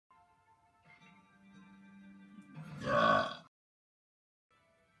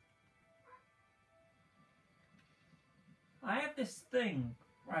have this thing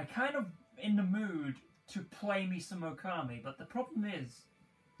where I kind of in the mood to play me some Ōkami, but the problem is,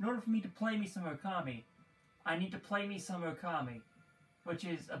 in order for me to play me some Ōkami, I need to play me some Ōkami, which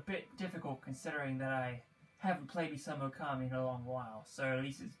is a bit difficult considering that I haven't played me some Ōkami in a long while, so at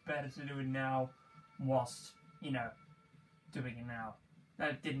least it's better to do it now whilst, you know, doing it now.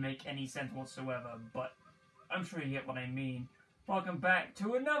 That didn't make any sense whatsoever, but I'm sure you get what I mean. Welcome back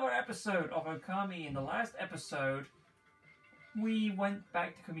to another episode of Ōkami. In the last episode, we went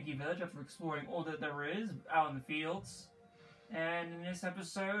back to Community Village after exploring all that there is out in the fields. And in this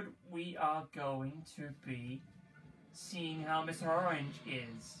episode, we are going to be seeing how Mr. Orange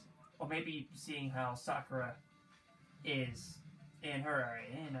is. Or maybe seeing how Sakura is in her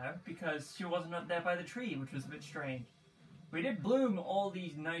area, you know, because she wasn't up there by the tree, which was a bit strange. We did bloom all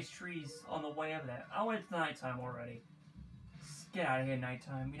these nice trees on the way over there. Oh, it's nighttime already. Just get out of here,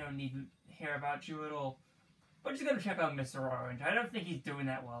 nighttime. We don't need to hear about you at all. We're just going to check out Mr. Orange. I don't think he's doing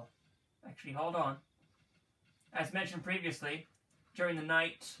that well. Actually, hold on. As mentioned previously, during the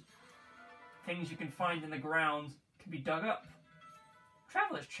night, things you can find in the ground can be dug up.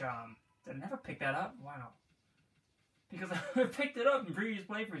 Traveler's Charm. Did I never pick that up? Wow. Because I picked it up in previous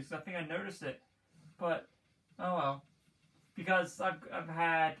playthroughs, so I think I noticed it. But, oh well. Because I've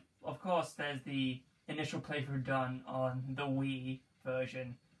had, of course, there's the initial playthrough done on the Wii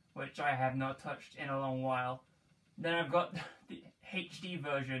version, which I have not touched in a long while. Then I've got the HD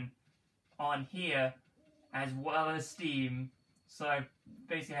version on here, as well as Steam. So I've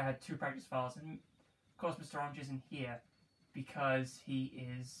basically had two practice files, and of course Mr. Orange isn't here, because he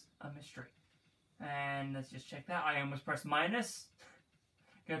is a mystery. And let's just check that. I almost pressed minus.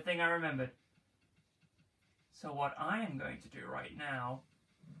 Good thing I remembered. So what I am going to do right now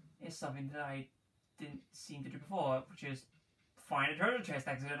is something that I didn't seem to do before, which is find a treasure chest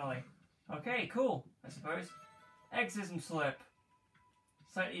accidentally. Okay, cool, I suppose. Exorcism slip.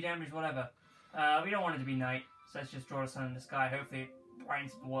 Slightly damaged, whatever. We don't want it to be night, so let's just draw the sun in the sky. Hopefully it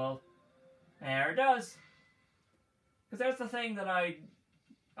brightens the world. There it does. Because that's the thing that I...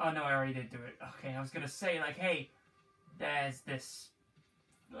 Oh no, I already did do it. Okay, I was going to say, like, hey, there's this...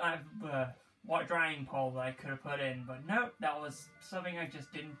 white drying pole that I could have put in, but nope, that was something I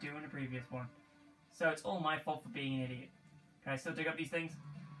just didn't do in the previous one. So it's all my fault for being an idiot. Can I still dig up these things?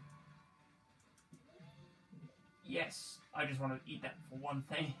 Yes, I just want to eat that for one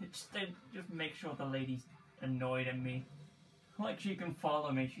thing. just make sure the lady's annoyed at me. Like she can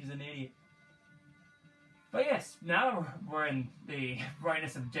follow me, she's an idiot. But yes, now we're in the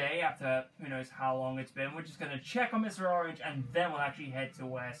brightness of day after who knows how long it's been. We're just going to check on Mr. Orange and then we'll actually head to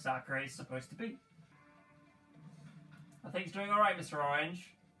where Sakura is supposed to be. I think he's doing alright, Mr.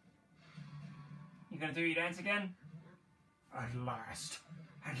 Orange. You going to do your dance again? At last,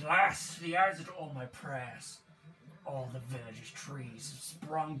 the answer to all my prayers. All the village's trees have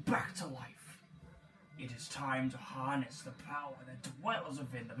sprung back to life. It is time to harness the power that dwells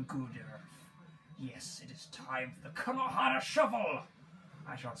within the good earth. Yes, it is time for the Konohana Shuffle!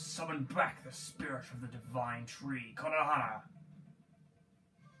 I shall summon back the spirit of the divine tree, Konohana.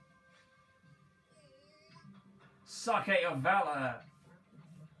 Sake of Valor!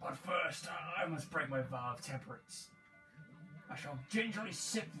 But first, I must break my vow of temperance. I shall gingerly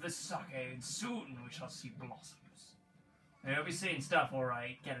sip this sake, and soon we shall see blossoms. You'll be seeing stuff,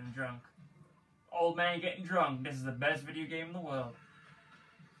 alright, getting drunk. Old man getting drunk, this is the best video game in the world.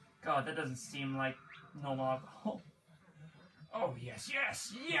 God, that doesn't seem like normal alcohol. Oh, yes,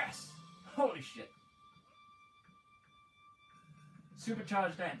 yes, yes! Holy shit.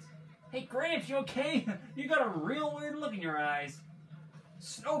 Supercharged dance. Hey, Gramps, you okay? You got a real weird look in your eyes.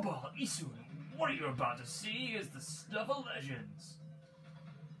 Snowball, Isu, what are you about to see is the stuff of legends.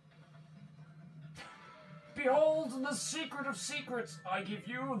 Behold the secret of secrets. I give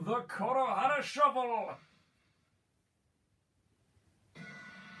you the Konohana Shuffle.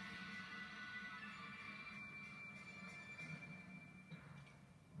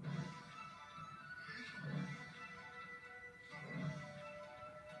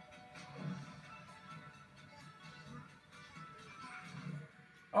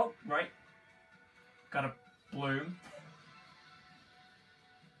 Oh, right. Gotta bloom.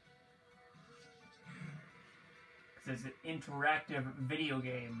 Because it's an interactive video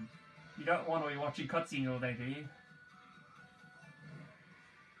game. You don't want to be watching cutscenes all day, do you?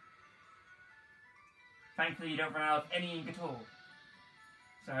 Thankfully, you don't run out of any ink at all.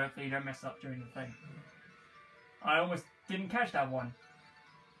 So hopefully you don't mess up during the thing. I almost didn't catch that one.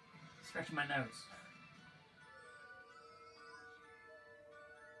 Scratching my nose.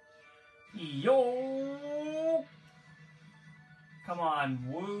 Yo! Come on,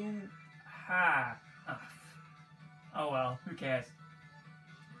 woo! Ha! Oh well, who cares?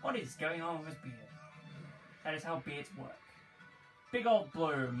 What is going on with his beard? That is how beards work. Big old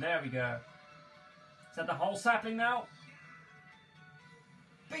bloom, there we go. Is that the whole sapling now?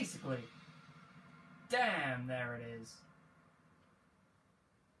 Basically. Damn, there it is.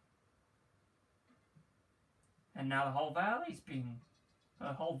 And now the whole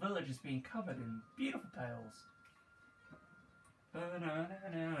the whole village is being covered in beautiful petals.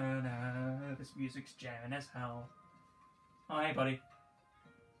 This music's jamming as hell. Oh, hey, buddy.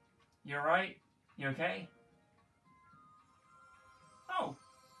 You alright? You okay? Oh,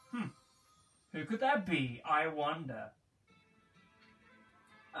 who could that be, I wonder?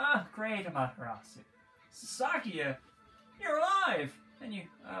 Ah, great, Amaterasu. Sasakiya, you're alive! And you,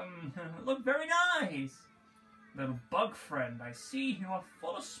 look very nice. Little bug friend, I see you are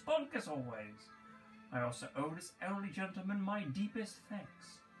full of spunk as always. I also owe this elderly gentleman my deepest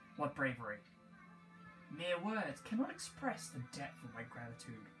thanks. What bravery. Mere words cannot express the depth of my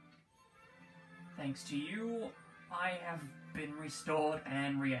gratitude. Thanks to you, I have been restored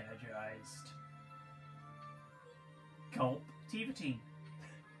and re-energized. Gulp, Tivatine.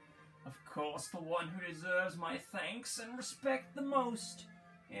 Of course, the one who deserves my thanks and respect the most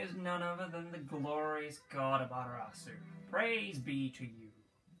is none other than the glorious god of Amaterasu. Praise be to you.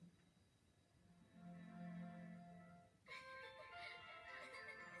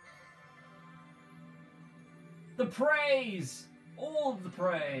 The praise! All of the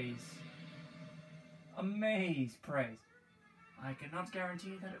praise! Amaze praise. I cannot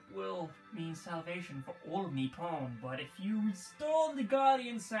guarantee that it will mean salvation for all of Nippon, but if you restore the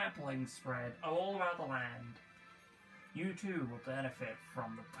guardian sapling spread all around the land, you too will benefit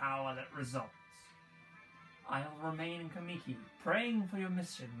from the power that results. I'll remain in Kamiki, praying for your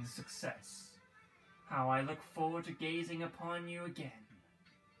mission's success. How I look forward to gazing upon you again.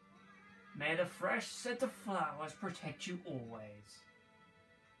 May the fresh scent of flowers protect you always.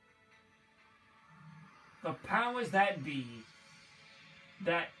 The powers that be,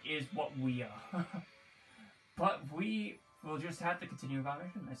 that is what we are. But we will just have to continue with our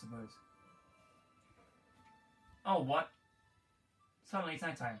mission, I suppose. Oh, what? Suddenly it's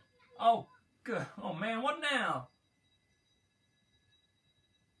nighttime. Oh, good. Oh man, what now?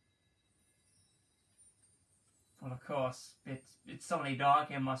 Well, of course, it's suddenly dark.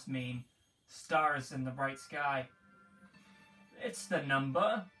 It must mean stars in the bright sky. It's the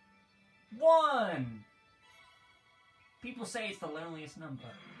number 1. People say it's the loneliest number,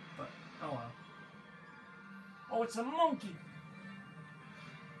 but oh well. Oh, it's a monkey!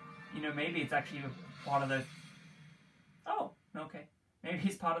 You know, maybe it's actually part of those... Oh, okay. Maybe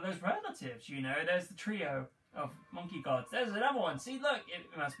he's part of those relatives, you know? There's the trio of monkey gods. There's another one. See, look!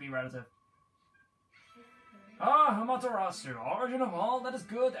 It must be relative. Ah, Amaterasu, origin of all that is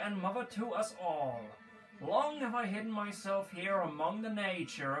good and mother to us all. Long have I hidden myself here among the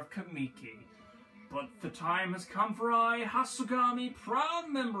nature of Kamiki. But the time has come for I, Hasugami, proud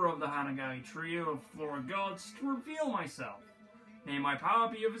member of the Hanagami trio of Flora gods, to reveal myself. May my power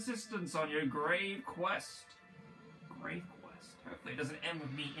be of assistance on your grave quest. Grave quest? Hopefully it doesn't end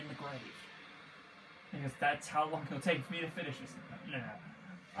with me in the grave. Because that's how long it'll take for me to finish this. No.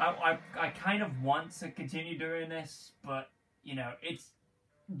 I kind of want to continue doing this, but, you know, it's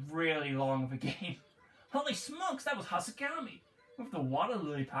really long of a game. Holy smokes, that was Hasugami! With the water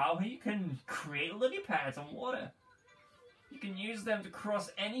lily power, you can create lily pads on water. You can use them to cross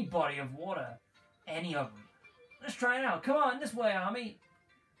any body of water. Any of them. Let's try it out. Come on, this way, Army.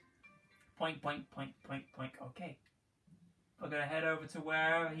 Point, point, point, point, point. Okay. We're going to head over to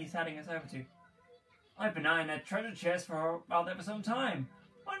where he's heading us over to. I've been eyeing that treasure chest for about there for some time.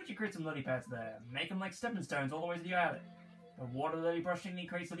 Why don't you create some lily pads there? Make them like stepping stones all the way to the island. The water lily brush technique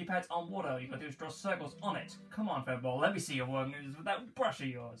creates lily pads on water. You've got to do is draw circles on it. Come on, Featherball, let me see your work with that brush of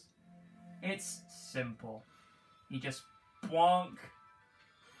yours. It's simple. You just bonk.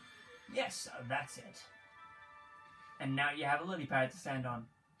 Yes, that's it. And now you have a lily pad to stand on.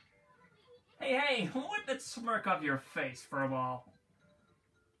 Hey, wipe that smirk off your face for a while.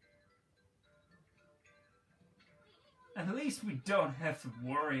 At least we don't have to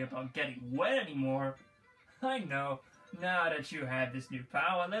worry about getting wet anymore. I know. Now that you have this new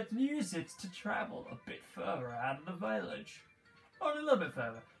power, let's use it to travel a bit further out of the village. Or a little bit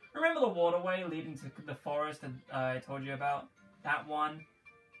further. Remember the waterway leading to the forest that I told you about? That one?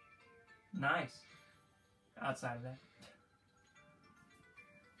 Nice. Outside of that.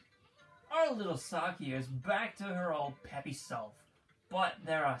 Our little Saki is back to her old peppy self. But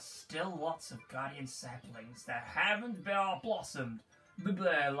there are still lots of guardian saplings that haven't blossomed.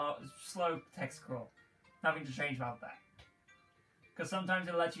 Slow text scroll. Nothing to change about that. Because sometimes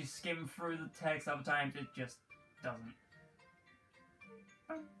it lets you skim through the text, other times it just doesn't.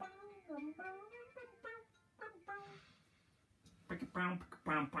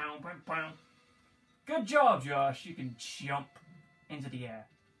 Good job, Josh. You can jump into the air,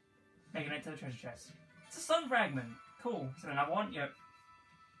 making it to the treasure chest. It's a sun fragment. Cool. Is there another one? Yep.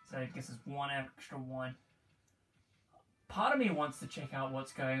 So I guess there's one extra one. Part of me wants to check out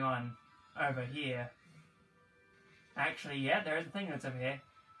what's going on over here. Actually, yeah, there is a thing that's over here.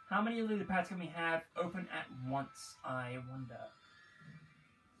 How many lily pads can we have open at once, I wonder?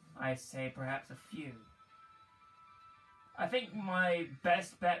 I say perhaps a few. I think my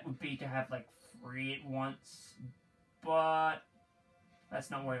best bet would be to have like 3 at once, but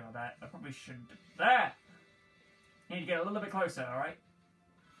let's not worry about that. I probably shouldn't do that. Need to get a little bit closer, alright?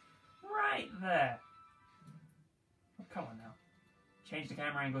 Right there. Oh, come on now. Change the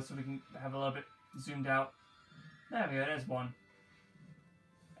camera angle so we can have a little bit zoomed out. There we go, there's one.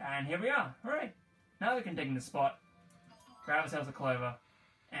 And here we are. Alright. Now we can dig in the spot, grab ourselves a clover,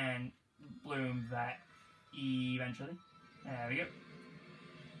 and bloom that eventually. There we go.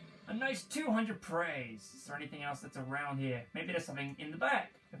 A nice 200 praise. Is there anything else that's around here? Maybe there's something in the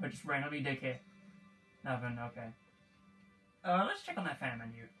back. If I just randomly dig here. Nothing, okay. Let's check on that fan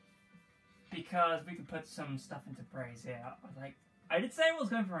menu. Because we can put some stuff into praise here. I did say I was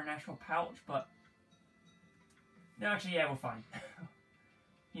going for a natural pouch, but... No, actually, yeah, we're fine.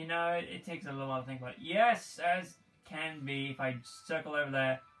 You know, it takes a little while to think about it. Yes, as can be, if I circle over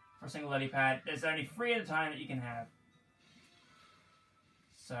there for a single lily pad, there's only 3 at a time that you can have.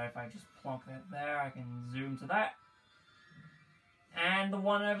 So if I just plonk that there, I can zoom to that. And the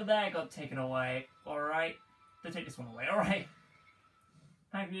one over there got taken away. Alright. Let's take this one away. Alright.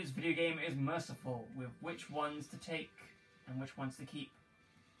 Thankfully, this video game is merciful with which ones to take and which ones to keep.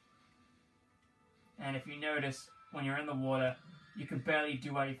 And if you notice, when you're in the water, you can barely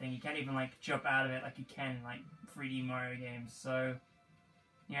do anything. You can't even, like, jump out of it like you can in, like, 3D Mario games. So,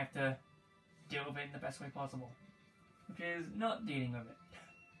 you have to deal with it in the best way possible. Which is not dealing with it.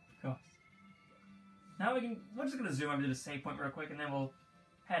 Of course. Now we're just going to zoom over to the save point real quick, and then we'll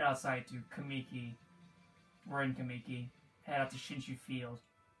head outside to Kamiki. We're in Kamiki. Head out to Shinshu Field.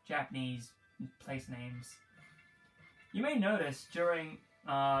 Japanese place names. You may notice during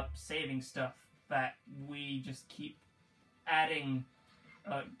saving stuff that we just keep adding,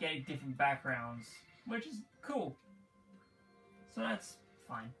 getting different backgrounds, which is cool. So that's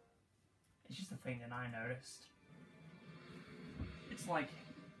fine. It's just a thing that I noticed. It's like,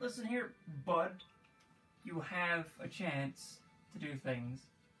 listen here, bud. You have a chance to do things.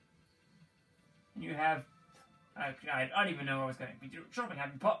 And you have... I don't even know where I was going. We do shopping,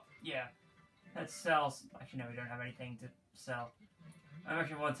 happy pop. Yeah. That sells... Actually, no, we don't have anything to sell. I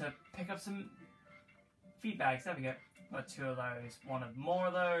actually want to pick up some feedbacks. There we go. Got 2 of those. One more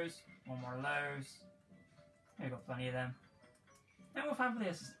of those. One more of those. We've got plenty of them. And we're fine for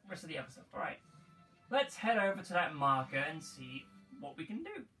the rest of the episode. Alright. Let's head over to that marker and see what we can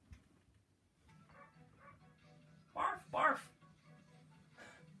do. Barf, barf.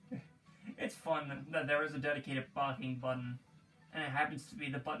 It's fun that there is a dedicated barking button, and it happens to be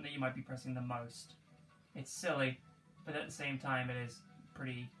the button that you might be pressing the most. It's silly, but at the same time it is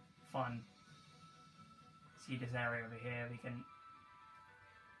pretty fun. See this area over here, we can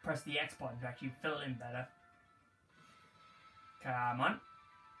press the X button to actually fill it in better. Come on.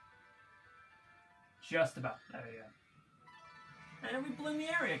 Just about. There we go. And then we bloom the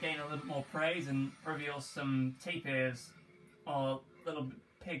area, gain a little more praise, and reveal some tapirs, or little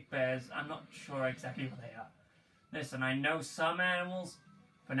pig bears. I'm not sure exactly what they are. Listen, I know some animals,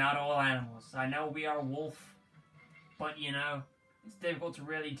 but not all animals. I know we are wolf, but you know, it's difficult to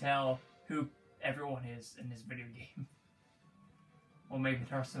really tell who everyone is in this video game. Or maybe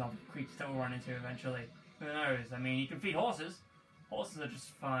there are some other creatures that we'll run into eventually. Who knows? I mean, you can feed horses. Horses are just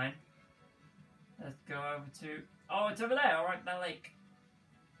fine. Let's go over to... Oh, it's over there! Alright, that lake.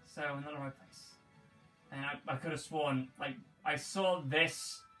 So, we're not in the right place. And I could have sworn, like, I saw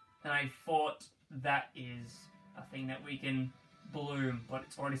this, and I thought that is a thing that we can bloom, but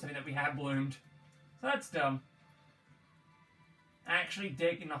it's already something that we have bloomed. So that's dumb. Actually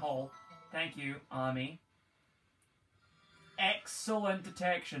dig in the hole. Thank you, Army. Excellent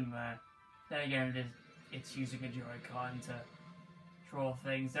detection there. Then again, it's using a Joy-Con to draw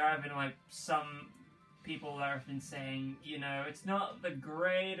things. There have been, like, some people that have been saying, you know, it's not the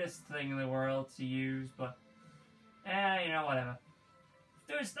greatest thing in the world to use, but, you know, whatever.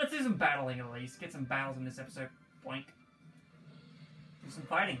 Let's do some battling at least. Get some battles in this episode. Boink. Do some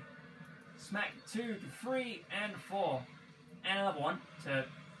fighting. Smack 2 to 3 and 4. And another one to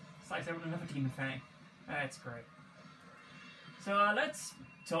slice over another Demon Fang. That's great. So let's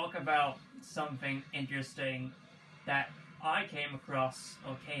talk about something interesting that I came across,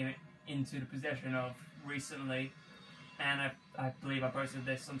 or came into the possession of recently, and I believe I posted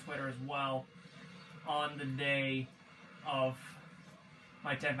this on Twitter as well, on the day of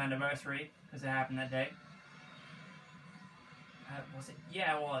my 10th anniversary, because it happened that day. Was it?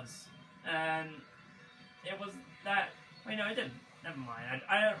 Yeah, it was. And it was that... Wait, no, it didn't. Never mind.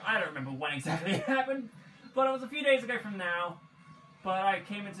 I don't remember when exactly it happened, but it was a few days ago from now. But I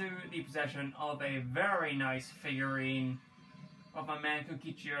came into the possession of a very nice figurine of my man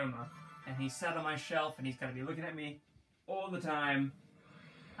Kokichiyama. And he's sat on my shelf and he's going to be looking at me all the time.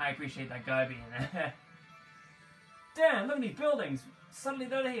 I appreciate that guy being there. Damn, look at these buildings. Suddenly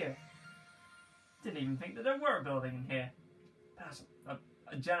they're here. Didn't even think that there were a building in here. That's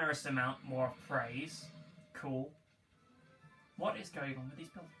a generous amount more of praise. Cool. What is going on with these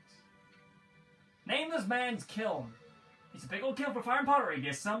buildings? Nameless man's kiln. It's a big old kiln for fire and pottery.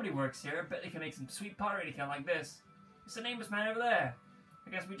 Guess somebody works here. I bet they can make some sweet pottery in a kiln like this. It's a nameless man over there. I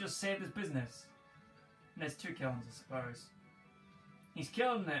guess we just saved his business. And there's 2 kilns, I suppose. He's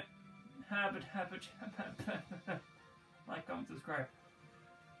killing it. Like, comment, subscribe.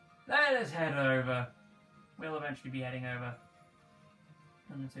 Let us head over. We'll eventually be heading over.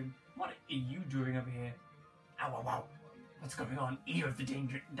 What are you doing over here? Ow, ow, ow. What's going on? Eater of the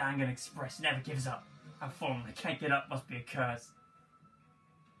Dangan Express never gives up. I've fallen. I can't get up. Must be a curse.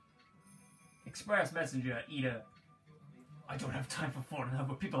 Express messenger, Eater. I don't have time for falling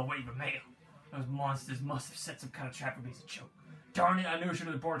over. People are waiting for mail. Those monsters must have set some kind of trap for me to choke. Darn it, I knew I should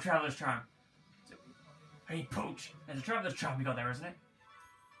have bought a traveler's charm. So, hey, Pooch. There's a traveler's charm you got there, isn't it?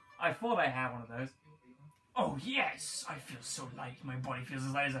 I thought I had one of those. Oh, yes! I feel so light. My body feels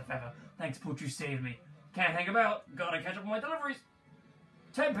as light as a feather. Thanks, Pooch, you saved me. Can't hang about. Gotta catch up on my deliveries.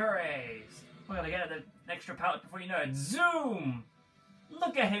 Temperes! We're gonna get an extra pallet before you know it. Zoom!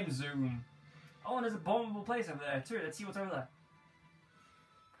 Look at him zoom. Oh, and there's a bombable place over there, too. Let's see what's over there.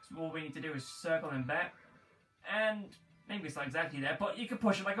 So all we need to do is circle him back. And maybe it's not exactly there, but you can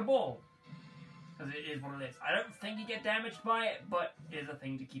push it like a ball. Because it is what it is. I don't think you get damaged by it, but it is a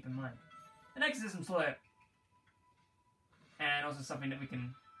thing to keep in mind. An exorcism slurp. And also something that we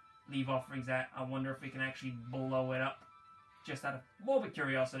can leave offerings at. I wonder if we can actually blow it up. Just out of morbid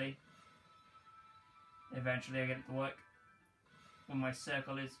curiosity. Eventually I get it to work. When my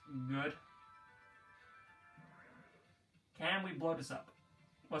circle is good. Can we blow this up?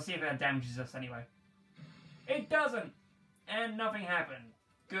 We'll see if it damages us anyway. It doesn't! And nothing happened.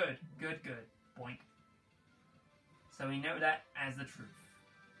 Good, good, good. Boink. So we know that as the truth.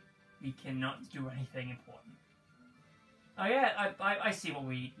 We cannot do anything important. Oh yeah, I see what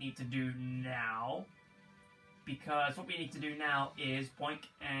we need to do now. Because what we need to do now is boink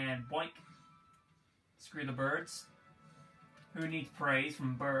and boink. Screw the birds. Who needs praise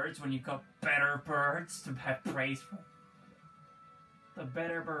from birds when you've got better birds to have praise from? The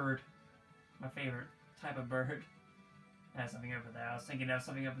better bird. My favorite type of bird. There's something over there. I was thinking there was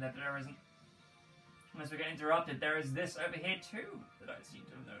something over there, but there isn't. Unless we get interrupted, there is this over here too that I seem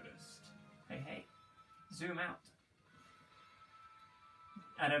to have noticed. Hey, hey. Zoom out.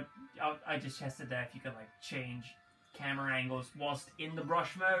 I just tested there if you could like change camera angles whilst in the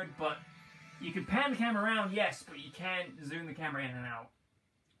brush mode, but you can pan the camera around, yes, but you can't zoom the camera in and out.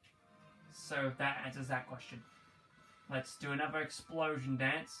 So that answers that question. Let's do another explosion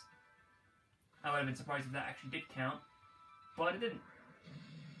dance. I would have been surprised if that actually did count, but it didn't.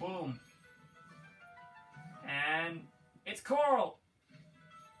 Boom. And it's coral!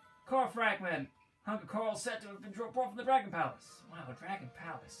 Coral fragment! Hunk of coral said to have been dropped off from the Dragon Palace. Wow, Dragon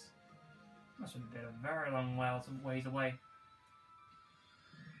Palace. Must have been a very long ways away.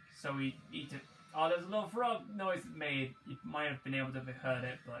 So we need to... Oh, there's a little frog noise it made. You might have been able to have heard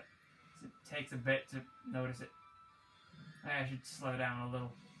it, but it takes a bit to notice it. I should slow down a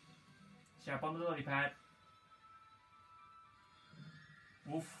little. Jump on the lily pad.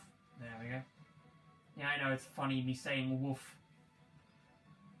 Woof. There we go. Yeah, I know it's funny me saying woof.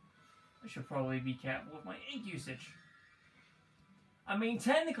 I should probably be careful with my ink usage. I mean,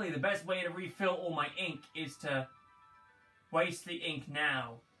 technically the best way to refill all my ink is to waste the ink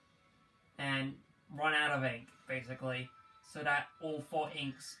now and run out of ink, basically, so that all 4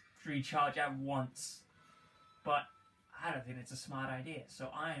 inks recharge at once. But I don't think it's a smart idea, so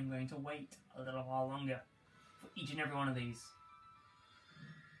I am going to wait a little while longer for each and every one of these,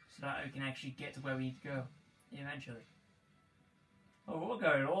 so that we can actually get to where we need to go eventually. Oh, we're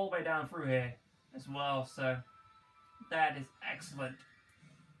going all the way down through here as well, so that is excellent.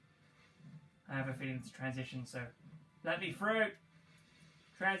 I have a feeling it's a transition, so let me through.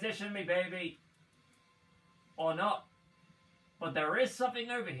 Transition me, baby. Or not. But there is something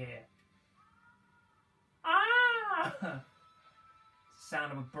over here. Ah!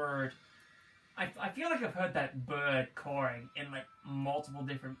 Sound of a bird. I feel like I've heard that bird cawing in like multiple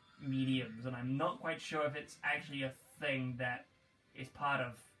different mediums, and I'm not quite sure if it's actually a thing that is part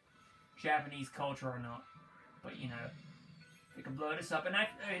of Japanese culture or not. But you know, we can blow this up, and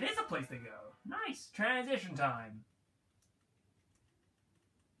it is a place to go. Nice transition time.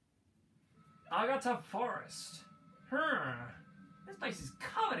 Agata Forest. This place is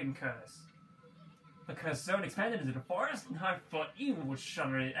covered in curse. The curse zone expanded into the forest, and I thought evil would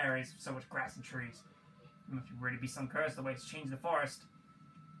shun areas with so much grass and trees. There must really be some curse the way it's changed the forest.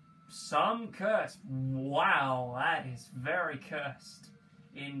 Some curse. Wow, that is very cursed.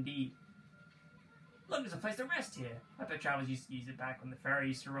 Indeed. Look, there's a place to rest here. I bet travelers used to use it back when the ferry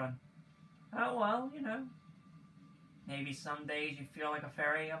used to run. Oh well, you know. Maybe some days you feel like a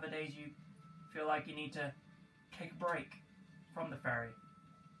ferry, other days you feel like you need to take a break from the ferry,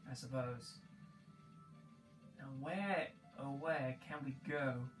 I suppose. Now where, oh where can we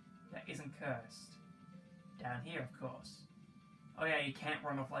go that isn't cursed? Down here, of course. Oh yeah, you can't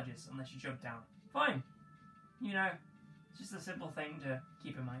run off ledges unless you jump down. Fine. You know, it's just a simple thing to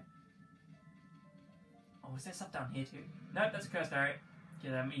keep in mind. Oh, is there stuff down here too? Nope, that's a cursed area.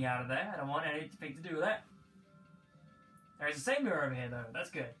 Get me out of there. I don't want anything to do with that. There is a same mirror over here though.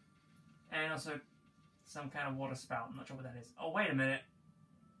 That's good. And also some kind of water spout. I'm not sure what that is. Oh, wait a minute.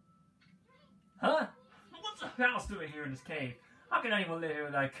 Huh? What's the house doing here in this cave? How can anyone live here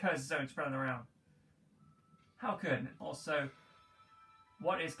with a cursed zone spreading around? How could? Also,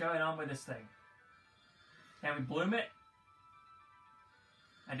 what is going on with this thing? Can we bloom it?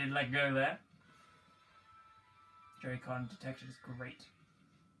 I did let go there. Joy-Con detection is great.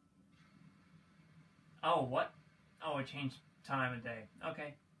 Oh, what? Oh, it changed time of day.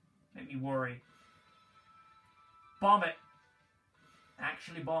 Okay. Make me worry. Bomb it.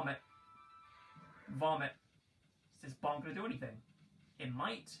 Actually bomb it. Vomit. Is this bomb going to do anything? It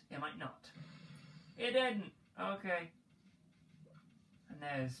might. It might not. It didn't. Okay. And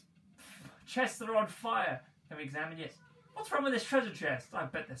there's chests that are on fire. Can we examine this? What's wrong with this treasure chest? I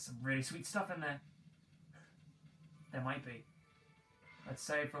bet there's some really sweet stuff in there. There might be. Let's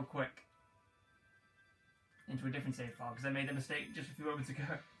save real quick. Into a different save file, because I made the mistake just a few moments ago.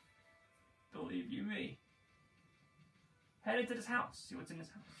 Believe you me. Head into this house. See what's in this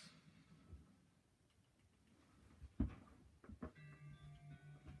house.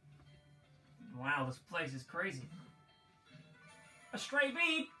 Wow, this place is crazy. A stray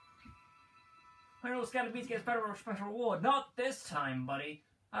bead! I know scattered beads gets better or special reward. Not this time, buddy.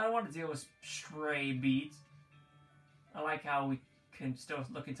 I don't want to deal with stray beads. I like how we can still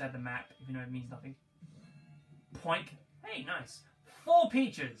look inside the map, even though it means nothing. Poink. Hey, nice. 4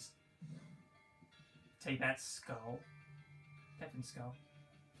 peaches! Take that, skull. Definitely skull.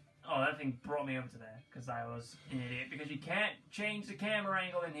 Oh, that thing brought me over to there, because I was an idiot. Because you can't change the camera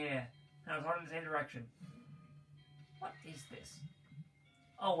angle in here. And I was holding the same direction. What is this?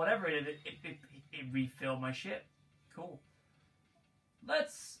 Oh, whatever it is, it refilled my ship. Cool.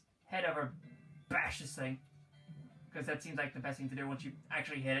 Let's head over, bash this thing. Because that seems like the best thing to do once you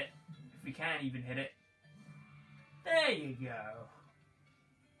actually hit it. If we can even hit it. There you go.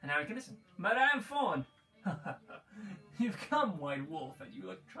 And now we can listen. Madame Fawn! You've come, White Wolf, and you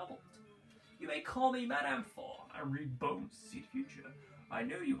look troubled. You may call me Madame Fawn. I read bones to see the future. I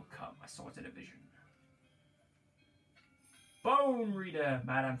knew you would come. I saw it in a vision. Bone Reader,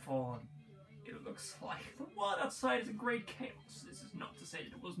 Madame Fawn. It looks like the world outside is a great chaos. This is not to say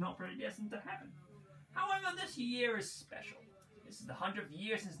that it was not predestined to happen. However, this year is special. This is the 100th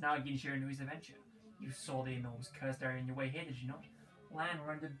year since Nagin Shiranui's adventure. You saw the enormous cursed area on your way here, did you not? Land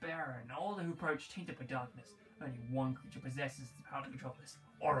rendered barren, all who approach tainted by darkness. Only one creature possesses the power to control this,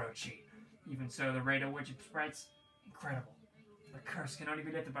 Orochi. Even so, the rate at which it spreads, incredible. The curse can only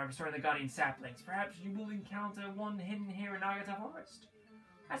be lifted by restoring the guardian saplings. Perhaps you will encounter one hidden here in Agata Forest.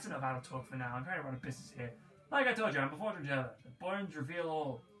 That's enough idle talk for now. I'm trying to run a business here. Like I told you, I'm a fortune teller. The bones reveal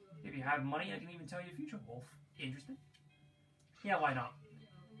all. If you have money, I can even tell you the future, Wolf. Interested? Yeah, why not?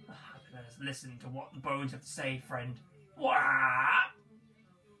 Let us listen to what the bones have to say, friend. What?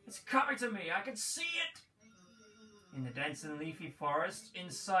 It's coming to me. I can see it. In the dense and leafy forest,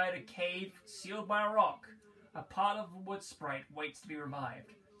 inside a cave sealed by a rock, a part of a wood sprite waits to be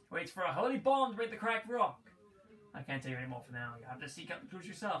revived. Waits for a holy bomb to break the cracked rock. I can't tell you any more for now. You have to seek out the clues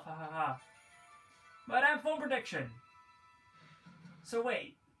yourself. Ha ha ha. Madame Phone Prediction. So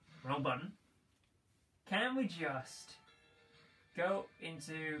wait. Wrong button. Can we just go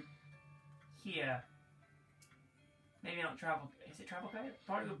into here? Maybe not travel. Is it travel page?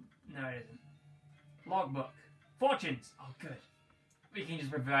 Part of the... No, it isn't. Logbook. Fortunes. Oh, good. We can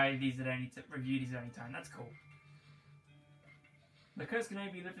just review these at any time. That's cool. The curse can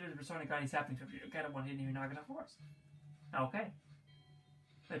only be lifted if the persona guiding happening to you get one hidden in Agata Forest. Okay.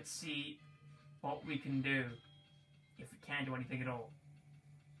 Let's see what we can do, if we can do anything at all,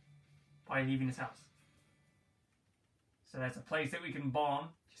 by leaving this house. So there's a place that we can bomb.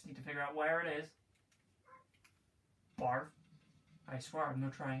 Just need to figure out where it is. Barf. I swear I'm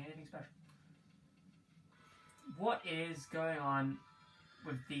not trying anything special. What is going on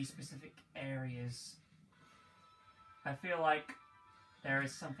with these specific areas? I feel like there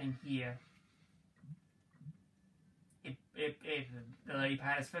is something here. The lady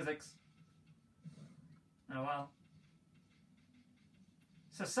pad is physics. Oh well.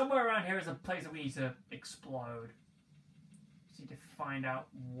 So somewhere around here is a place that we need to explode. Just need to find out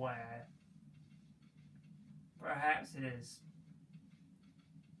where. Perhaps it is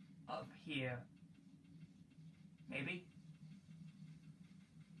up here. Maybe?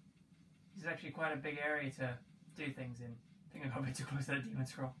 This is actually quite a big area to do things in. I think I got a bit too close to that demon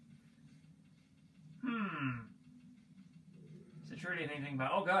scroll. Is it truly anything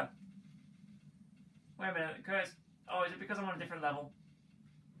about... Oh god! Wait a minute, curse. Oh, is it because I'm on a different level?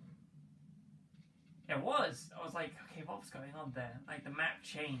 It was! I was like, okay, what was going on there? Like, the map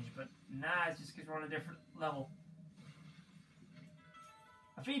changed, but nah, it's just because we're on a different level.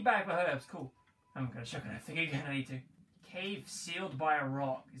 A feedback for herbs, cool. I'm gonna check on that thing again, I need to. Cave sealed by a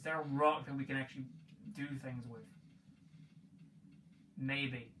rock. Is there a rock that we can actually do things with?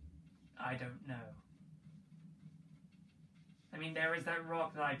 Maybe. I don't know. I mean, there is that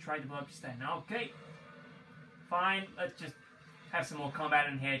rock that I tried to blow up just then. Okay. Fine, let's just have some more combat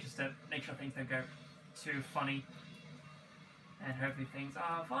in here just to make sure things don't go too funny. And hopefully things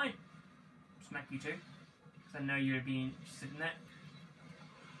are fine. Smack you too. Because I know you would be interested in that.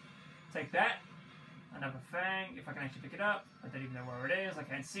 Take that. Another fang, if I can actually pick it up. I don't even know where it is. I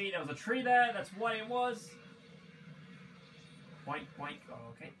can't see. There was a tree there. That's what it was. Boink, boink. Oh,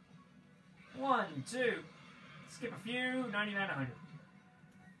 okay. 1, 2. Skip a few. 99, 100.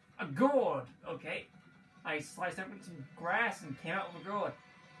 A gourd. Okay. I sliced open some grass and came out with a gourd.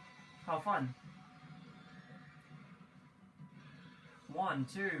 How fun. 1,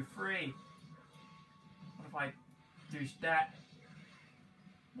 2, 3. What if I do that?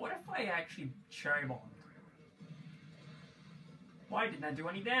 What if I actually cherry bombed? Why didn't that do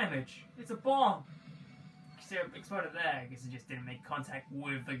any damage? It's a bomb! So it exploded there. I guess it just didn't make contact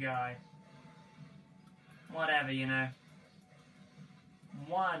with the guy. Whatever, you know.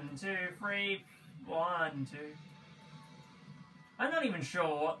 1, 2, 3. 1, 2. I'm not even sure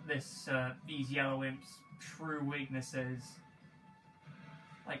what this these yellow imps' true weakness is.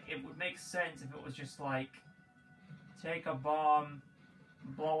 Like, it would make sense if it was just like, take a bomb,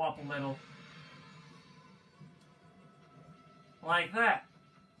 blow up a little. Like that.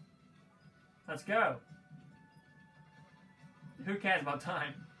 Let's go. Who cares about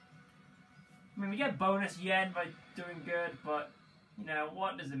time? I mean, we get bonus yen by doing good, but, you know,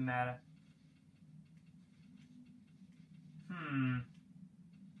 what does it matter?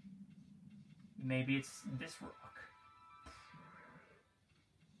 Maybe it's this rock.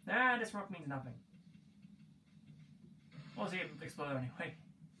 Nah, this rock means nothing. We'll see it explode anyway.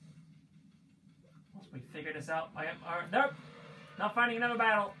 Once we figure this out, I am... nope! Not finding another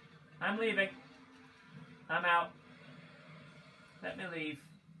battle. I'm leaving. I'm out. Let me leave.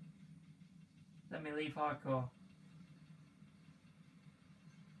 Let me leave hardcore.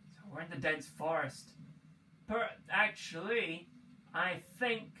 So we're in the dense forest. Actually, I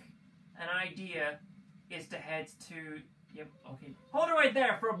think an idea is to head to... Yep, okay. Hold it right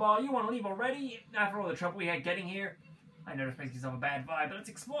there for a ball. You want to leave already? After all the trouble we had getting here? I know this place gives off a bad vibe, but let's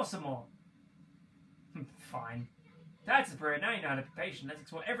explore some more. Fine. That's the spirit. Now you know how to be patient. Let's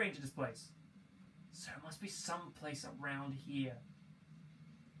explore every inch of this place. So there must be some place around here.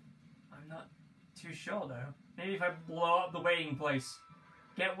 I'm not too sure, though. Maybe if I blow up the waiting place.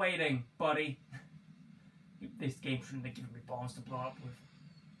 Get waiting, buddy. This game shouldn't have given me bombs to blow up with.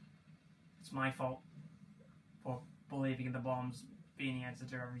 It's my fault for believing in the bombs being the answer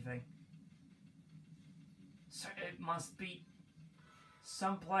to everything. So it must be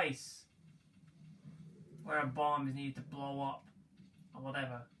some place where a bomb is needed to blow up or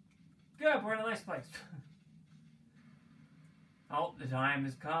whatever. Good, we're in a nice place. Oh, the time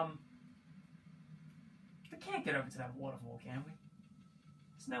has come. We can't get over to that waterfall, can we?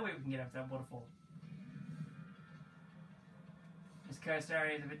 There's no way we can get over to that waterfall. This cursed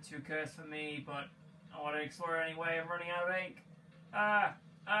area is a bit too cursed for me, but I want to explore it anyway. I'm running out of ink.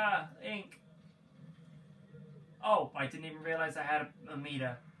 Ink. Oh, I didn't even realize I had a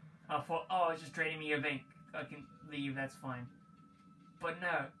meter. I thought, oh, it's just draining me of ink. I can leave, that's fine. But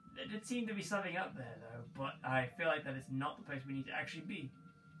no, There did seem to be something up there, though, but I feel like that is not the place we need to actually be.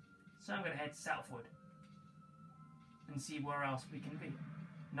 So I'm going to head southward and see where else we can be.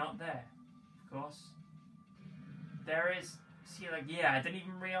 Not there, of course. There is... See, like, yeah, I didn't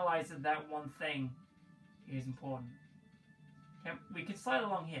even realize that that one thing is important. We can slide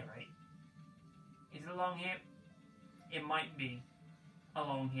along here, right? Is it along here? It might be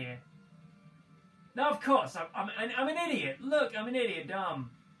along here. No, of course, I'm an idiot. Look, I'm an idiot,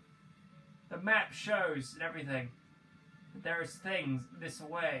 dumb. The map shows and everything that there is things this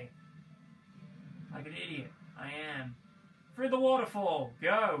way. Like an idiot, I am. Through the waterfall,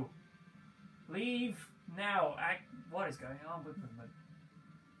 go. Leave now. What is going on with me?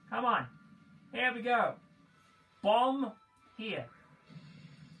 Come on. Here we go. Bomb here.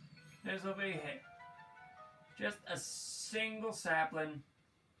 This will be here. Just a single sapling.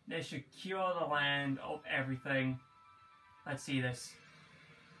 This should cure the land of everything. Let's see this.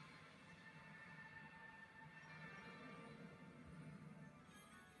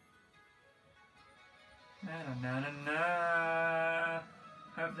 Na-na-na-na-na.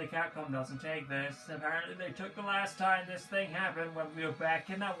 Hopefully Capcom doesn't take this. Apparently they took the last time this thing happened when we were back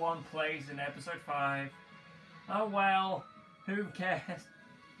in that one place in episode 5. Oh well, who cares?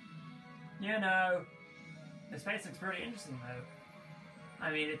 You know. This place looks pretty interesting though.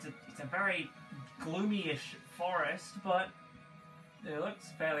 I mean, it's a very gloomy-ish forest, but it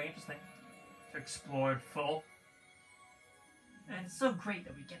looks fairly interesting to explore it full. And it's so great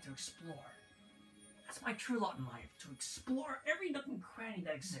that we get to explore. That's my true lot in life, to explore every nook and cranny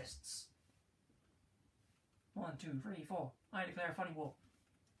that exists. 1, 2, 3, 4. I declare a funny wall.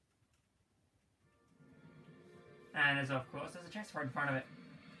 And there's, of course, there's a chest right in front of it.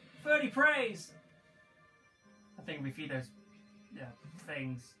 30 praise! I think we feed those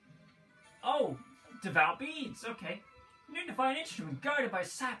things. Oh! Devout beads! Okay. You need to find an instrument guarded by a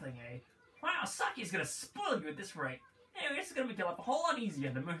sapling, eh? Wow, Saki's gonna spoil you at this rate. Anyway, this is gonna make your life a whole lot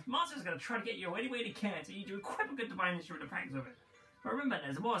easier. The monster's gonna try to get you any way they can, so you need to equip a good divine instrument to practice with it. But remember,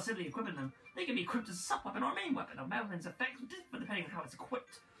 there's more simply equipping them. They can be equipped as a sub-weapon or a main weapon. A weapon's effects differ depending on how it's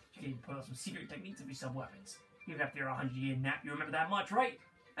equipped. You can even put out some secret techniques of these sub-weapons. Even after your 100-year nap, you remember that much, right?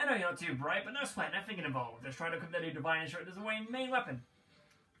 I know you're not too bright, but no sweat, nothing involved. Just try to equip that new divine instrument as a main weapon.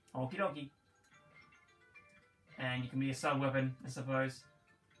 Okie dokie. And you can be a sub-weapon, I suppose.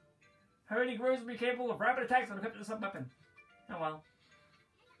 Hurdy grows to be capable of rapid attacks when equipped with a sub-weapon. Oh well.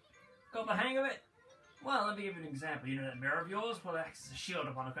 Got the hang of it? Well, let me give you an example. You know that mirror of yours? Well, it acts as a shield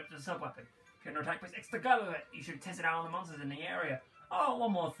upon equipped with a sub-weapon. If you're under attack, place extra guard with it. You should test it out on the monsters in the area. Oh,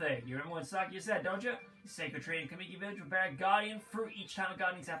 one more thing. You remember what Saki said, don't you? The sacred tree in Kamiki Village will bear a guardian fruit each time a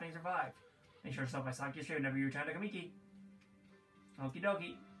guardian sapling survived. Make sure to stop by Saki's tree whenever you return to Kamiki. Okie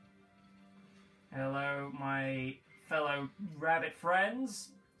dokie. Hello, my fellow rabbit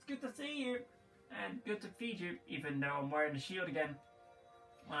friends. It's good to see you. And good to feed you, even though I'm wearing the shield again.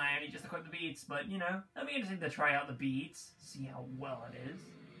 Well, I only just equipped the beads, but, you know, it'll be interesting to try out the beads. See how well it is.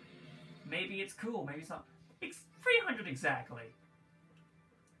 Maybe it's cool, maybe it's not. It's 300 exactly.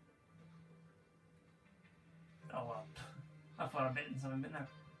 Oh well. I thought I'd bitten something, but no.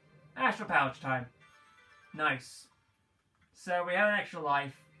 Astral pouch time. Nice. So we have an extra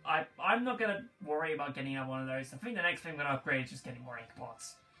life. I'm not going to worry about getting out one of those. I think the next thing I'm going to upgrade is just getting more ink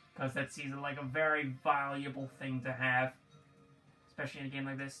pots. Because that seems like a very valuable thing to have. Especially in a game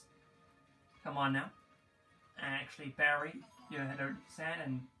like this. Come on now. And actually bury your head over sand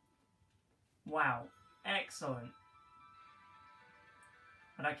and... Wow. Excellent.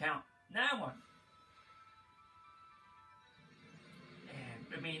 But I count. Now one.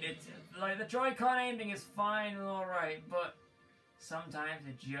 I mean, it's like the Joy-Con aiming is fine and alright, but sometimes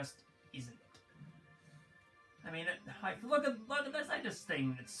it just isn't. I mean, like, look at there's like this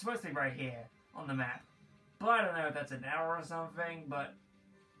thing that's supposed to be right here on the map. But I don't know if that's an error or something, but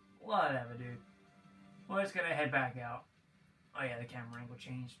whatever, dude. We're just gonna head back out. Oh yeah, the camera angle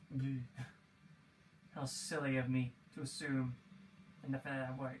changed. How silly of me to assume and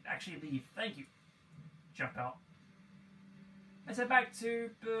that worked. Actually leave. Thank you. Jump out. Let's head back to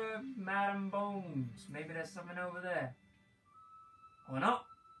Madam Bones. Maybe there's something over there. Or not.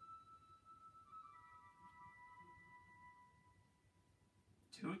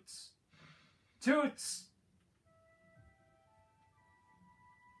 Toots. Toots!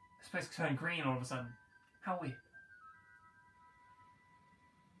 This place is turning green all of a sudden. How weird.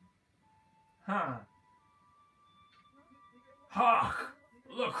 Huh. Hark!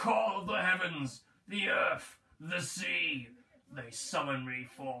 The call of the heavens, the earth, the sea. They summon me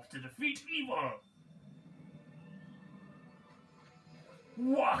forth to defeat evil.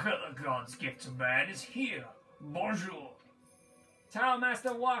 Waka, the god's gift to man, is here. Bonjour. Tower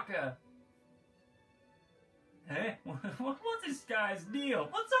Master Walker! Hey, what's this guy's deal?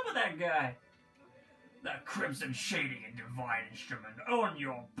 What's up with that guy? That crimson shading and divine instrument on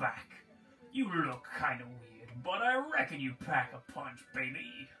your back. You look kinda weird, but I reckon you pack a punch,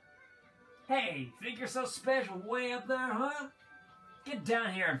 baby. Hey, think you're so special way up there, huh? Get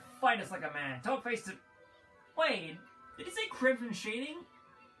down here and fight us like a man. Talk face to... Wait, did he say crimson shading?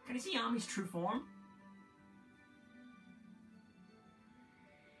 Can he see Ami's true form?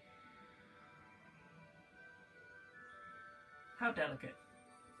 How delicate.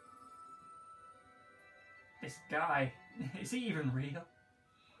 This guy, is he even real?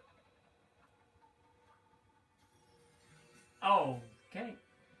 Oh, okay.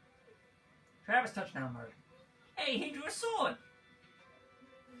 Travis touchdown mode. Hey, he drew a sword!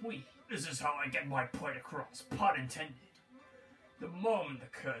 This is how I get my point across, pun intended. The moment the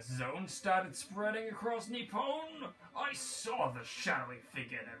cursed zone started spreading across Nippon, I saw the shadowy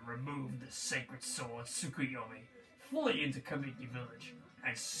figure that removed the sacred sword Tsukuyomi, flee into Kamiki village,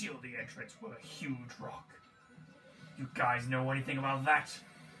 and seal the entrance with a huge rock. You guys know anything about that?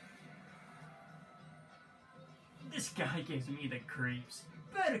 This guy gives me the creeps.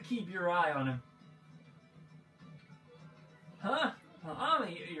 Better keep your eye on him. Huh?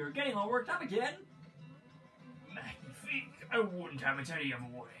 Ami, you're getting all worked up again? Magnifique! I wouldn't have it any other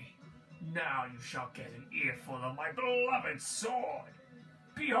way. Now you shall get an earful of my beloved sword.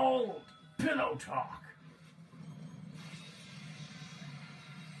 Behold, pillow talk.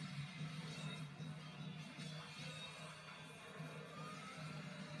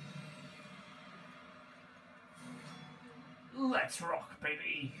 Let's rock,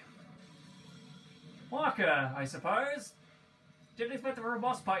 baby. Walker, I suppose. Didn't expect the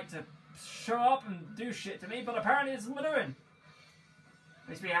robust fight to show up and do shit to me, but apparently it's what we're doing. At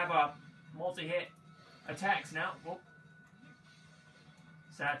least we have multi-hit attacks now. Whoop.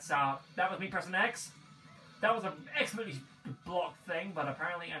 So that's that was me pressing X. That was an expertly blocked thing, but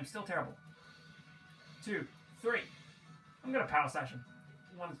apparently I'm still terrible. 2, 3. I'm gonna power slash him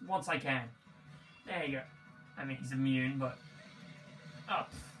once I can. There you go. I mean, he's immune, but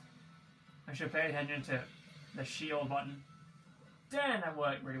I should pay attention to the shield button. Damn, that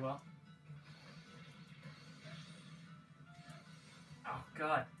worked really well. Oh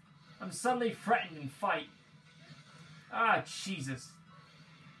god, I'm suddenly threatened in fight. Ah, Jesus.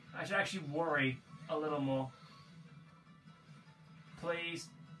 I should actually worry a little more. Please.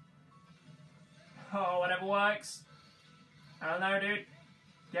 Oh, whatever works. I don't know, dude.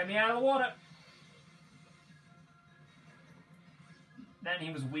 Get me out of the water. Then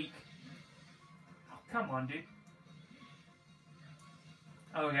he was weak. Oh, come on, dude.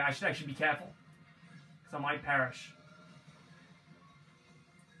 Oh yeah, I should actually be careful. Because I might perish.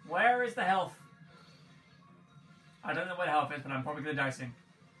 Where is the health? I don't know what health is, but I'm probably gonna die soon.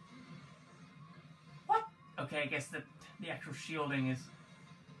 What? Okay, I guess the actual shielding is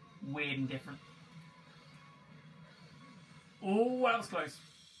weird and different. Oh, that was close.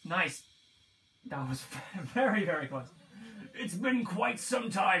 Nice. That was very, very close. It's been quite some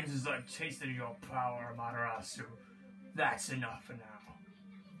time since I've tasted your power, Amaterasu. That's enough for now.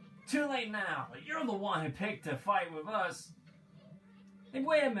 Too late now. You're the one who picked to fight with us. Hey,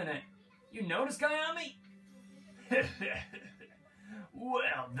 wait a minute. You know this guy, Ami?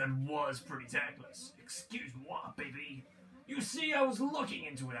 Well, that was pretty tactless. Excuse moi, baby. You see, I was looking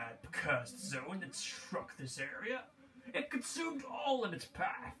into that cursed zone that struck this area. It consumed all in its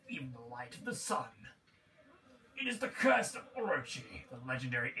path, even the light of the sun. It is the curse of Orochi, the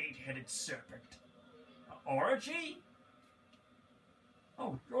legendary 8-headed serpent. Orochi?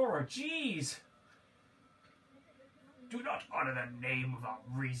 Oh, Orochi's! Do not utter that name without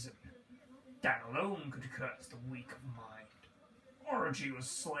reason. That alone could curse the weak of mind. Orochi was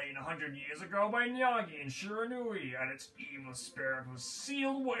slain 100 years ago by Nyagi in Shiranui, and its evil spirit was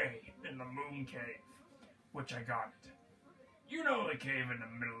sealed away in the Moon Cave, which I guarded. You know the cave in the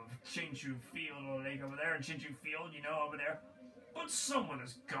middle of Shinshu Field, or lake over there in Shinshu Field, you know, over there. But someone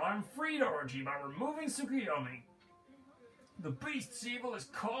has gone and freed Orochi by removing Tsukuyomi. The beast's evil has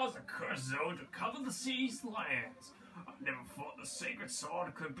caused a cursed zone to cover the sea's lands. I never thought the sacred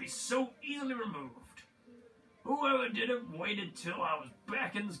sword could be so easily removed. Whoever did it waited till I was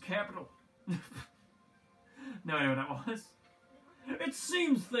back in this capital. No idea what that was. It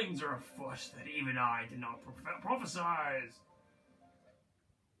seems things are afoot that even I did not prophesize.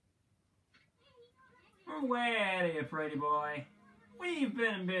 Where are you, pretty boy? We've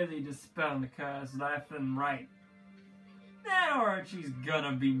been busy dispelling the curse left and right. That Orochi's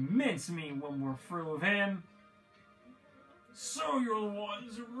gonna be mincemeat when we're through with him. So you're the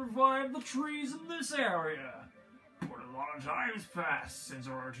ones who revived the trees in this area. But a lot of time's passed since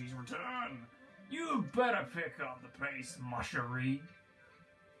Orochi's return. You better pick up the pace, Mushery.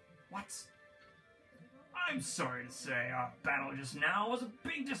 What? I'm sorry to say, our battle just now was a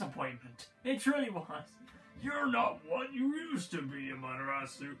big disappointment. It truly was. You're not what you used to be,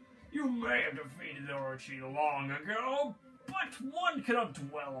 Amaterasu. You may have defeated Orochi long ago, but one cannot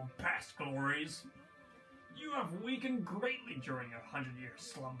dwell on past glories. You have weakened greatly during your 100-year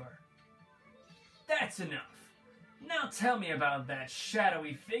slumber. That's enough. Now tell me about that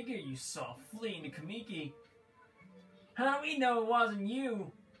shadowy figure you saw fleeing to Kamiki. How do we know it wasn't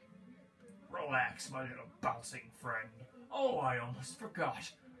you? Relax, my little bouncing friend. Oh, I almost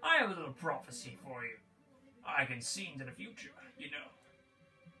forgot. I have a little prophecy for you. I can see into the future, you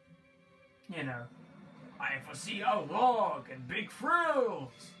know. I foresee a log and big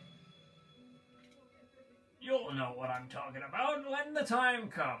frills. You'll know what I'm talking about when the time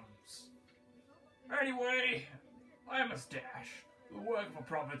comes. Anyway, I must dash. The work of a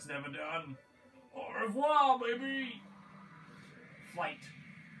prophet's never done. Au revoir, baby! Flight.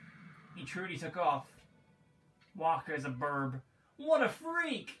 He truly took off. Walker's a burb. What a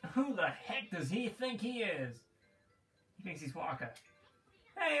freak! Who the heck does he think he is? He thinks he's Walker.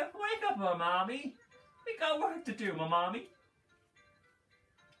 Hey, wake up, mommy. We got work to do, mommy.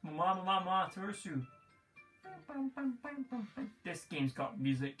 Mama, Tursu. This game's got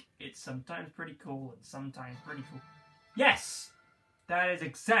music. It's sometimes pretty cool and sometimes pretty cool. Yes! That is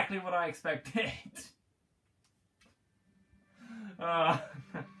exactly what I expected.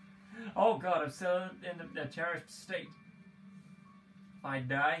 Oh god, I'm still in a cherished state. If I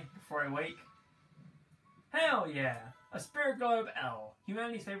die before I wake. Hell yeah! A Spirit Globe L.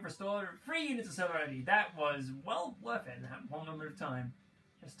 Humanity's favorite restored 3 units of silver energy. That was well worth it in that one moment of time.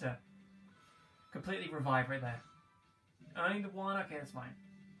 Just to completely revive right there. Only the one? Okay, that's fine.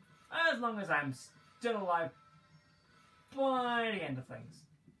 As long as I'm still alive by the end of things.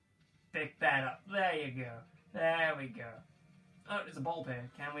 Pick that up. There you go. There we go. Oh, there's a bulb here.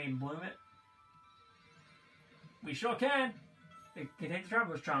 Can we bloom it? We sure can. It contains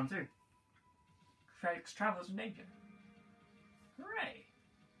Traveler's Charm too. Travelers from nature. Hooray.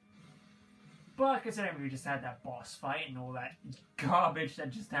 But considering we just had that boss fight and all that garbage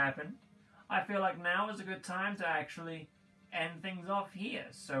that just happened, I feel like now is a good time to actually end things off here.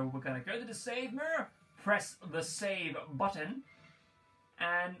 So we're going to go to the save mirror, press the save button,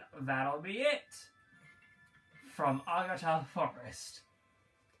 and that'll be it. From Agata Forest.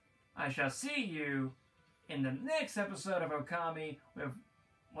 I shall see you in the next episode of Ōkami with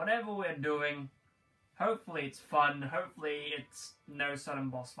whatever we're doing. Hopefully it's fun. Hopefully it's no sudden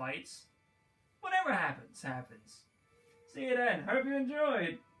boss fights. Whatever happens, happens. See you then. Hope you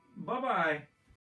enjoyed. Bye-bye.